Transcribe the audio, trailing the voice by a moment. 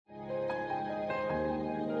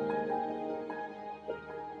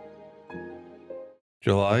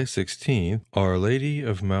July 16th, Our Lady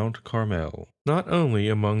of Mount Carmel. Not only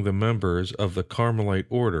among the members of the Carmelite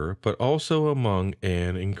order, but also among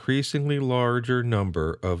an increasingly larger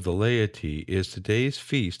number of the laity is today's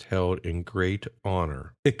feast held in great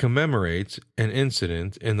honor. It commemorates an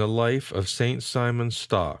incident in the life of Saint Simon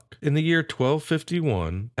Stock. In the year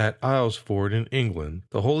 1251, at Aylesford in England,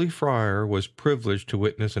 the Holy Friar was privileged to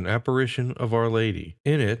witness an apparition of Our Lady.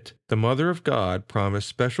 In it, the Mother of God promised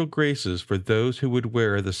special graces for those who would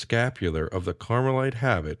wear the scapular of the Carmelite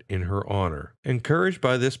habit in her honor. Encouraged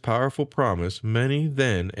by this powerful promise, many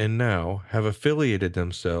then and now have affiliated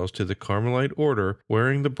themselves to the Carmelite order,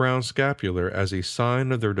 wearing the brown scapular as a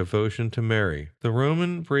sign of their devotion to Mary. The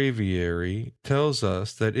Roman Breviary tells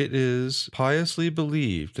us that it is piously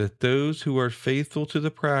believed that those who are faithful to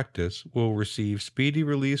the practice will receive speedy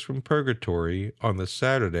release from purgatory on the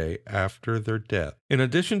Saturday after their death. In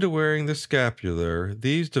addition to wearing the scapular,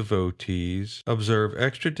 these devotees observe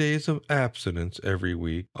extra days of abstinence every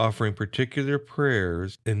week, offering particular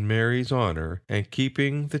prayers in Mary's honor and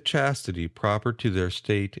keeping the chastity proper to their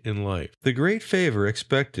state in life. The great favor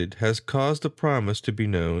expected has caused the promise to be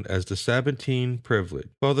known as the Sabbatine privilege.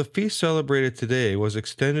 While the feast celebrated today was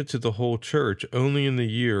extended to the whole church only in the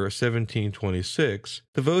year 1726,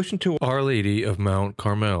 devotion to Our Lady of Mount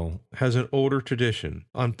Carmel has an older tradition.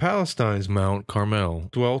 On Palestine's Mount Carmel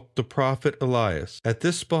dwelt the prophet Elias. At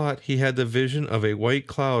this spot he had the vision of a white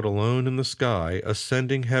cloud alone in the sky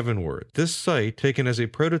ascending heavenward. This site, taken as a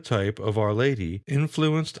prototype of Our Lady,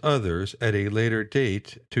 influenced others at a later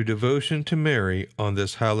date to devotion to Mary on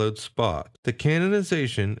this hallowed spot. The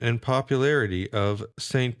canonization and popularity of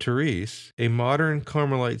Saint Therese, a modern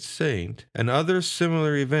Carmelite saint, and other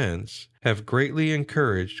similar events have greatly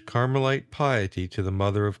encouraged Carmelite piety to the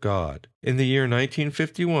Mother of God. In the year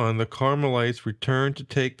 1951, the Carmelites returned to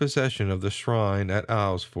take possession of the shrine at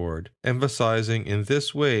Aylesford, emphasizing in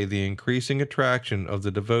this way the increasing attraction of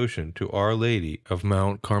the devotion to Our Lady of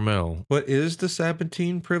Mount Carmel. What is the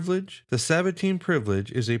Sabbatine privilege? The Sabbatine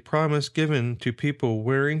privilege is a promise given to people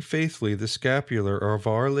wearing faithfully the scapular of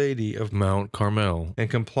Our Lady of Mount Carmel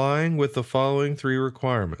and complying with the following three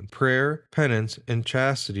requirements: prayer, penance, and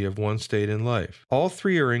chastity of one's state in life. All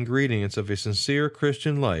three are ingredients of a sincere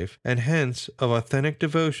Christian life and hence of authentic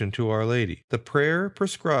devotion to Our Lady. The prayer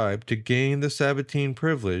prescribed to gain the Sabbatine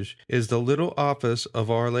privilege is the little office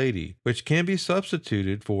of Our Lady, which can be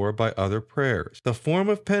substituted for by other prayers. The form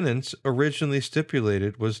of penance originally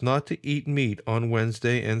stipulated was not to eat meat on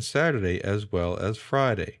Wednesday and Saturday as well as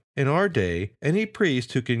Friday. In our day, any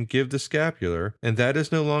priest who can give the scapular, and that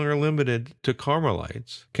is no longer limited to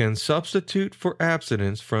Carmelites, can substitute for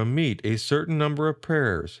abstinence from meat a certain number of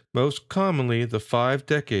prayers, most commonly the 5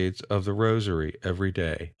 decades of the Rosary every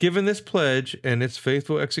day. Given this pledge and its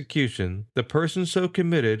faithful execution, the person so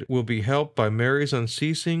committed will be helped by Mary's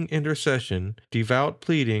unceasing intercession, devout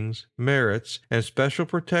pleadings, merits, and special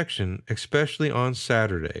protection, especially on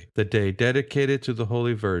Saturday, the day dedicated to the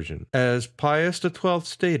Holy Virgin. As Pius XII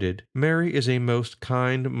stated, Mary is a most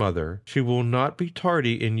kind mother. She will not be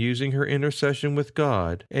tardy in using her intercession with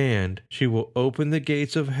God, and she will open the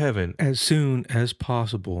gates of heaven as soon as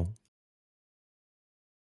possible.